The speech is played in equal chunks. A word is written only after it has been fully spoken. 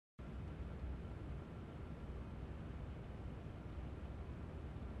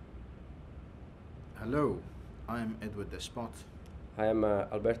Hello, I'm Edward Despott. I am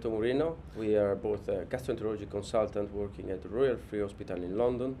Alberto Murino. We are both a gastroenterology consultant working at the Royal Free Hospital in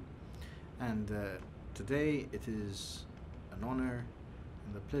London. And today it is an honor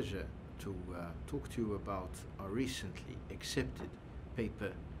and a pleasure to talk to you about our recently accepted paper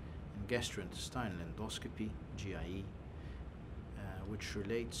in gastrointestinal endoscopy, GIE, which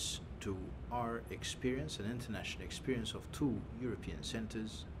relates to our experience, an international experience of 2 European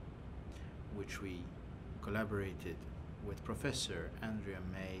centers, which we collaborated with Professor Andrea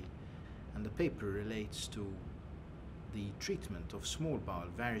May, and the paper relates to the treatment of small bowel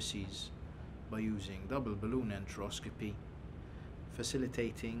varices by using double balloon enteroscopy,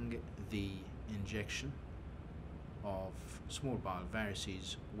 facilitating the injection of small bowel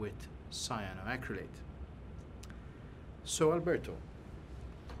varices with cyanoacrylate. So Alberto,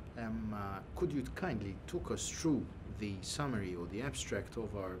 could you kindly talk us through the summary or the abstract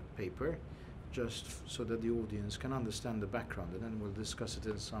of our paper, just so that the audience can understand the background, and then we'll discuss it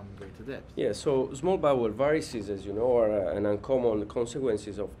in some greater depth. Yeah, so small bowel varices, as you know, are an uncommon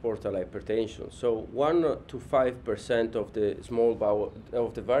consequences of portal hypertension. So 1 to 5% of the small bowel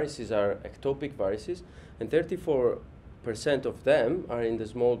of the varices are ectopic varices, and 34% of them are in the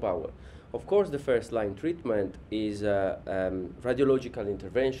small bowel. Of course, the first line treatment is radiological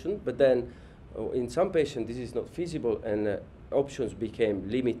intervention, but then in some patients this is not feasible and options became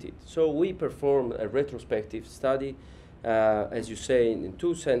limited. So we performed a retrospective study, as you say, in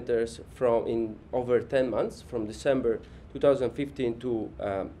 2 centers in over 10 months, from December 2015 to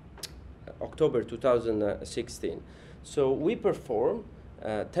October 2016. So we performed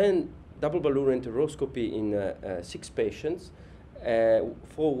 10 double balloon enteroscopy in 6 patients,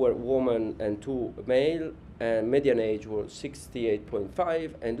 4 were women and 2 male, and median age was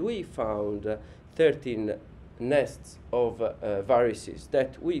 68.5, and we found 13 nests of varices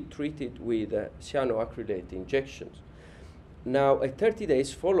that we treated with cyanoacrylate injections. Now, at 30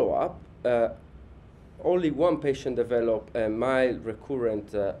 days follow-up, only 1 patient developed a mild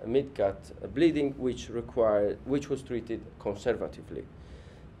recurrent mid-gut bleeding, which was treated conservatively.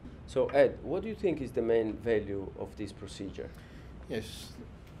 So, Ed, what do you think is the main value of this procedure? Yes,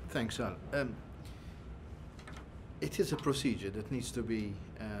 thanks, Al. It is a procedure that needs to be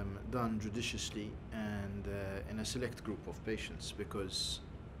done judiciously and in a select group of patients, because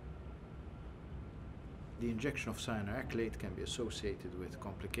the injection of cyanoacrylate can be associated with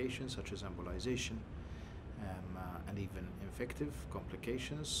complications such as embolization and even infective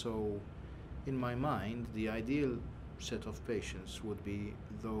complications. So in my mind, the ideal set of patients would be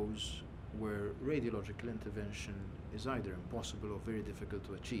those where radiological intervention is either impossible or very difficult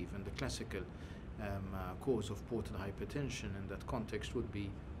to achieve, and the classical cause of portal hypertension in that context would be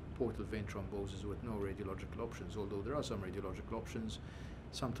portal vein thrombosis with no radiological options. Although there are some radiological options,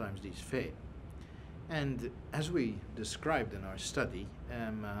 sometimes these fail. And as we described in our study,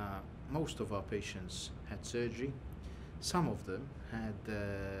 most of our patients had surgery. Some of them had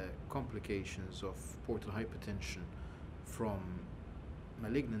complications of portal hypertension from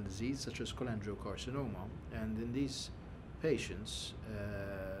malignant disease such as cholangiocarcinoma, and in these patients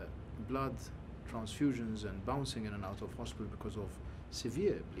blood transfusions and bouncing in and out of hospital because of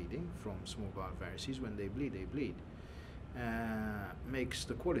severe bleeding from small bowel varices, when they bleed, makes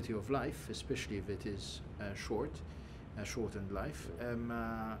the quality of life, especially if it is shortened life,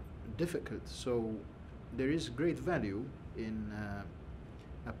 difficult. So there is great value in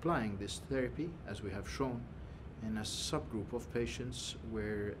applying this therapy, as we have shown, in a subgroup of patients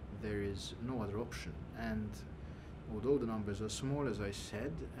where there is no other option. And although the numbers are small, as I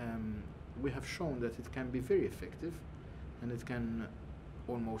said, we have shown that it can be very effective, and it can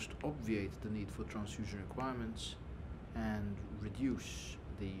almost obviate the need for transfusion requirements and reduce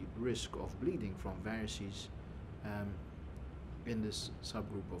the risk of bleeding from varices in this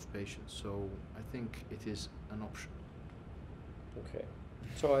subgroup of patients. So I think it is an option. Okay.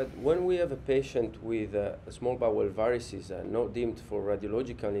 So when we have a patient with small bowel varices not deemed for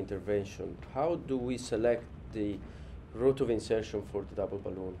radiological intervention, how do we select the route of insertion for the double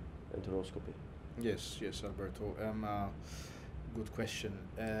balloon enteroscopy? Yes, Alberto. Good question.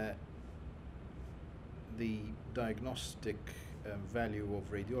 The diagnostic value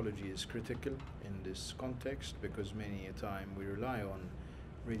of radiology is critical in this context, because many a time we rely on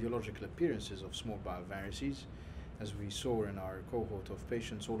radiological appearances of small bowel varices. As we saw in our cohort of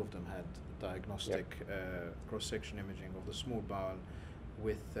patients, all of them had diagnostic cross-section imaging of the small bowel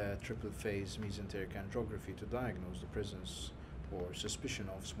with triple phase mesenteric angiography to diagnose the presence or suspicion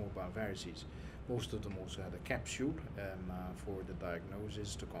of small bowel varices. Most of them also had a capsule for the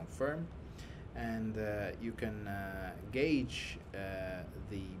diagnosis to confirm, and you can gauge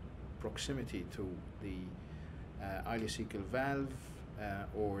the proximity to the ileocecal valve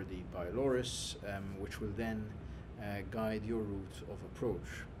or the pylorus, which will then guide your route of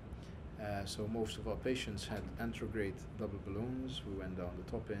approach. So most of our patients had anterograde double balloons. We went down the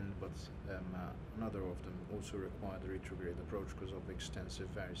top end, but another of them also required a retrograde approach because of extensive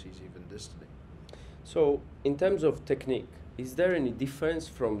varices even distally. So in terms of technique, is there any difference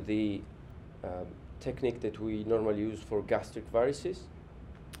from the technique that we normally use for gastric varices?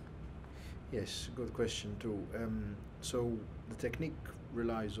 Yes, good question too. So the technique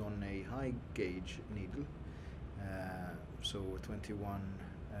relies on a high gauge needle, so a 21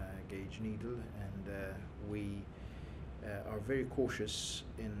 gauge needle, and we are very cautious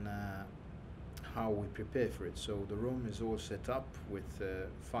in how we prepare for it. So the room is all set up with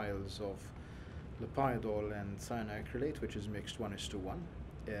phials of Lipiodol and cyanoacrylate, which is mixed 1:1.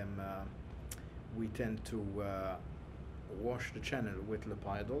 We tend to wash the channel with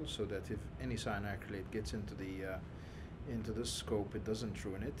Lipiodol so that if any cyanoacrylate gets into the scope, it doesn't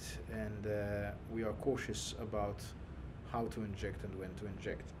ruin it, and we are cautious about how to inject and when to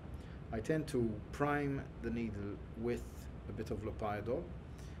inject. I tend to prime the needle with a bit of Lipiodol,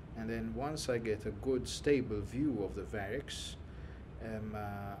 and then once I get a good stable view of the varix,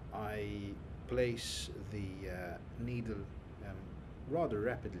 I place the needle rather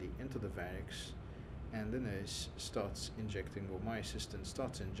rapidly into the varix, and the nurse starts injecting, or my assistant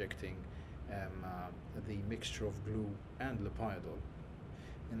starts injecting the mixture of glue and Lipiodol.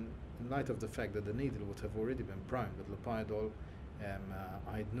 In light of the fact that the needle would have already been primed with Lipiodol,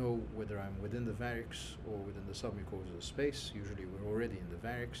 I'd know whether I'm within the varix or within the submucosal space. Usually we're already in the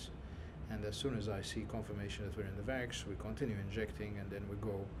varix, and as soon as I see confirmation that we're in the varix, we continue injecting, and then we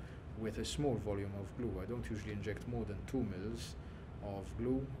go with a small volume of glue. I don't usually inject more than 2 mils of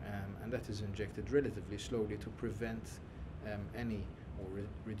glue, and that is injected relatively slowly to prevent any or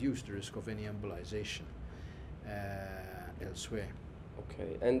reduce the risk of any embolization elsewhere.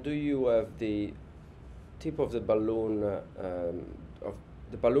 Okay, and do you have the tip of the balloon of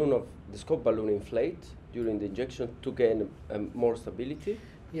the scope balloon inflate during the injection to gain more stability?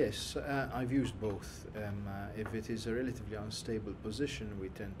 Yes, I've used both. If it is a relatively unstable position, we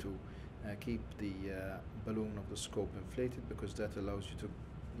tend to keep the balloon of the scope inflated, because that allows you to,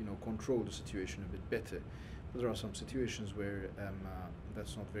 control the situation a bit better. But there are some situations where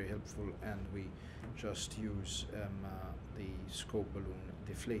that's not very helpful, and we just use the scope balloon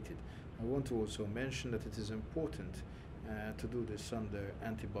deflated. I want to also mention that it is important to do this under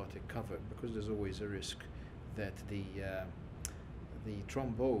antibiotic cover, because there's always a risk that the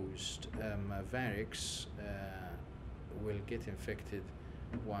thrombosed varix will get infected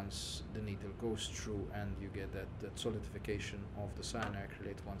once the needle goes through, and you get that solidification of the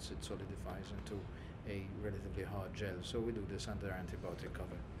cyanoacrylate once it solidifies into a relatively hard gel. So we do this under antibiotic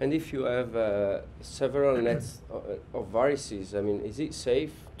cover. And if you have several nets of varices, I mean, is it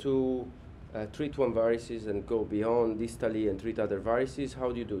safe to treat one varices and go beyond distally and treat other varices?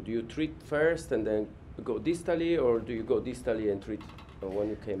 How do you do? Do you treat first and then go distally, or do you go distally and treat when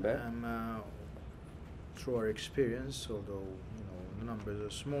you came back? Through our experience, although the numbers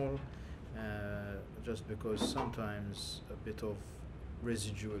are small, just because sometimes a bit of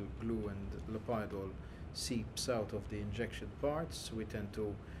residual glue and Lipiodol seeps out of the injection parts, we tend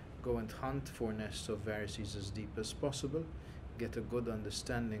to go and hunt for nests of varices as deep as possible, get a good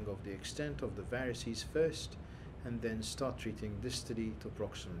understanding of the extent of the varices first, and then start treating distally to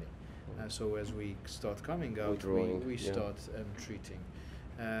proximally. So as we start coming out, we start treating,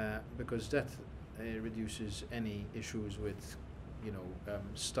 because that reduces any issues with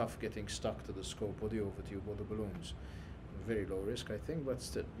stuff getting stuck to the scope or the overtube or the balloons. Very low risk, I think, but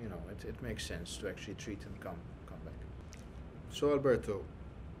still, it makes sense to actually treat and come back. So Alberto,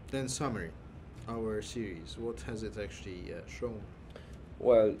 then summary, our series, what has it actually shown?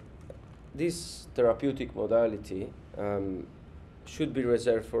 Well, this therapeutic modality should be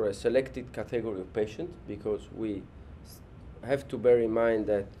reserved for a selected category of patients, because we have to bear in mind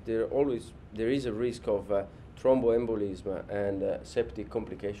that there is a risk of thromboembolism and septic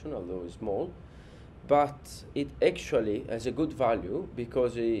complication, although small, but it actually has a good value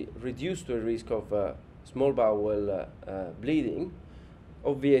because it reduces the risk of small bowel bleeding,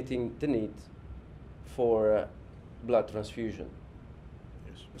 obviating the need for blood transfusion.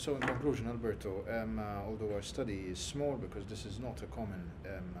 Yes. So in conclusion, Alberto, although our study is small, because this is not a common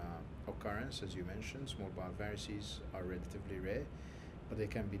occurrence, as you mentioned, small bowel varices are relatively rare, but they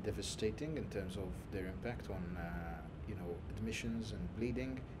can be devastating in terms of their impact on admissions and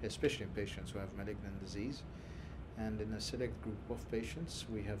bleeding, especially in patients who have malignant disease. And in a select group of patients,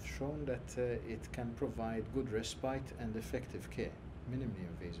 we have shown that it can provide good respite and effective care. minimally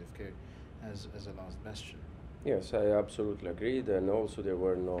invasive care as a last bastion. Yes, I absolutely agreed, and also there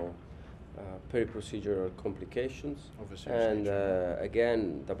were no peri-procedural complications. Obviously, And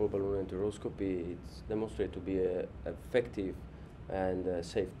again, double balloon enteroscopy it's demonstrated to be an effective and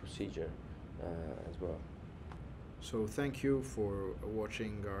safe procedure as well. So thank you for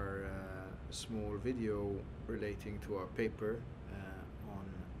watching our small video relating to our paper on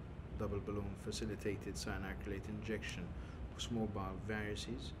double balloon facilitated cyanoacrylate injection of small bowel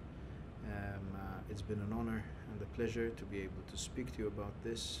varices. It's been an honor and a pleasure to be able to speak to you about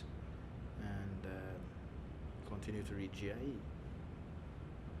this and continue to read GIE.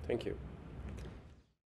 Thank you.